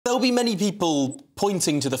there'll be many people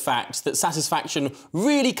pointing to the fact that satisfaction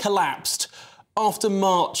really collapsed after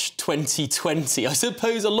March 2020. I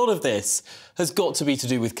suppose a lot of this has got to be to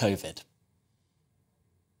do with COVID.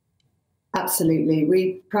 Absolutely.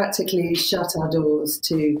 We practically shut our doors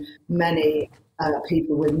to many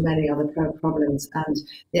people with many other problems, and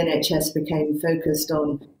the NHS became focused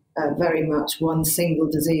on very much one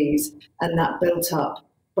single disease, and that built up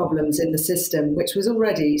problems in the system, which was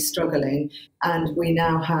already struggling. And we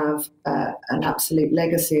now have an absolute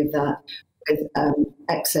legacy of that, with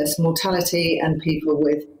excess mortality and people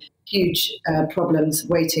with huge problems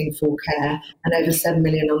waiting for care, and over 7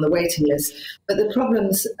 million on the waiting list. But the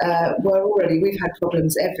problems we've had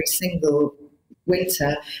problems every single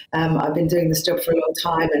winter. I've been doing this job for a long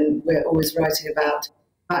time, and we're always writing about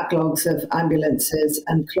backlogs of ambulances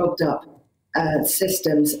and clogged up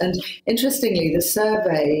systems. And interestingly, the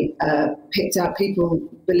survey picked out people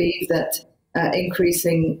believe that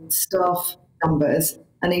increasing staff numbers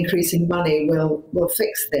and increasing money will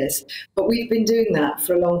fix this. But we've been doing that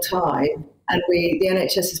for a long time, and the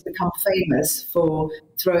NHS has become famous for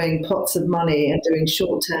throwing pots of money and doing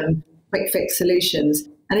short-term quick fix solutions,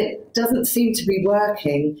 and it doesn't seem to be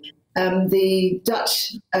working. The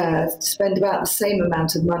Dutch spend about the same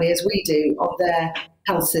amount of money as we do on their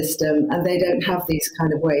health system, and they don't have these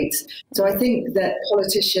kind of waits. So I think that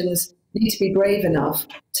politicians need to be brave enough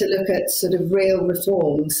to look at sort of real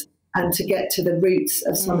reforms and to get to the roots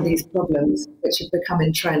of some of these problems which have become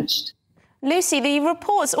entrenched. Lucy, the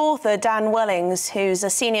report's author, Dan Wellings, who's a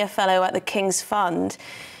senior fellow at the King's Fund,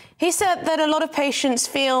 he said that a lot of patients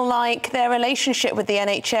feel like their relationship with the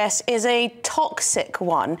NHS is a toxic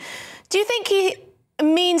one. Do you think he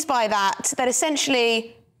means by that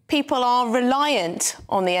essentially people are reliant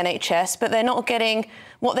on the NHS, but they're not getting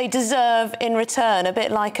what they deserve in return, a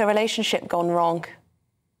bit like a relationship gone wrong?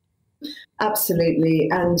 Absolutely,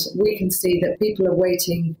 and we can see that people are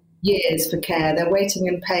waiting years for care. They're waiting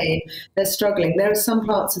in pain. They're struggling. There are some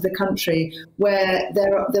parts of the country where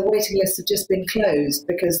the waiting lists have just been closed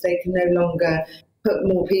because they can no longer put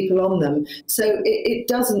more people on them. So it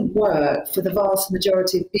doesn't work for the vast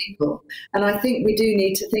majority of people. And I think we do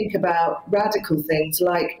need to think about radical things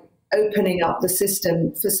like opening up the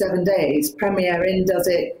system for 7 days. Premier Inn does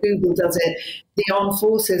it, Google does it. The armed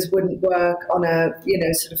forces wouldn't work on a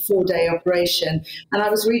sort of 4-day operation. And I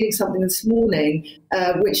was reading something this morning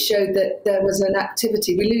which showed that there was an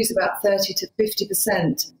activity. We lose about 30 to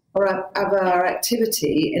 50% of our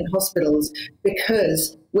activity in hospitals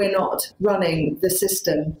because we're not running the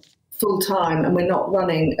system full time and we're not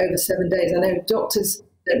running over 7 days. I know doctors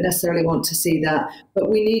don't necessarily want to see that, but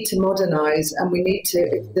we need to modernise, and we need to,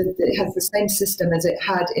 it has the same system as it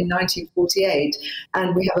had in 1948,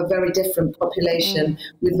 and we have a very different population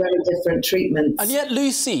with very different treatments. And yet,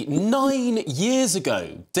 Lucy, 9 years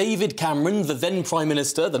ago, David Cameron, the then Prime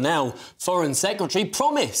Minister, the now Foreign Secretary,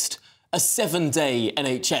 promised a 7-day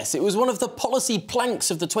NHS. It was one of the policy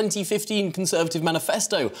planks of the 2015 Conservative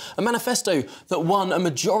manifesto, a manifesto that won a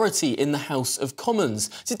majority in the House of Commons.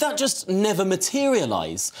 Did that just never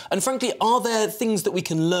materialise? And frankly, are there things that we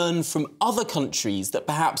can learn from other countries that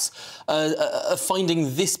perhaps are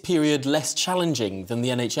finding this period less challenging than the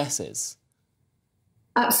NHS is?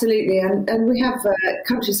 Absolutely, and we have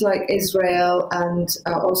countries like Israel and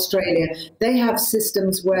Australia. They have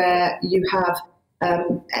systems where you have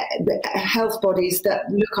health bodies that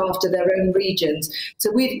look after their own regions.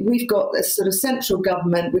 So we've got this sort of central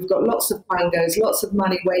government, we've got lots of quangos, lots of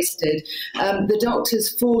money wasted. The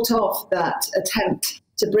doctors fought off that attempt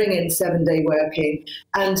to bring in 7-day working,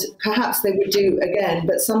 and perhaps they would do again,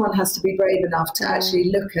 but someone has to be brave enough to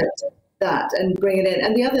actually look at that and bring it in.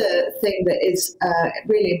 And the other thing that is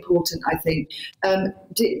really important, I think,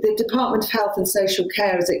 the Department of Health and Social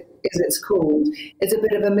Care, as it's called, is a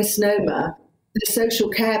bit of a misnomer. The social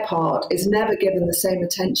care part is never given the same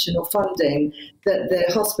attention or funding that the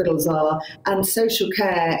hospitals are, and social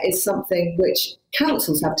care is something which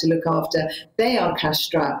councils have to look after. They are cash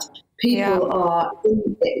strapped. People are,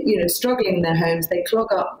 struggling in their homes. They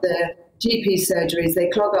clog up the GP surgeries, they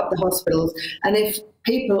clog up the hospitals, and if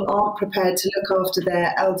people aren't prepared to look after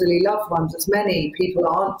their elderly loved ones, as many people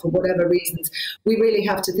aren't for whatever reasons, we really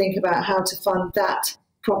have to think about how to fund that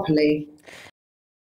properly.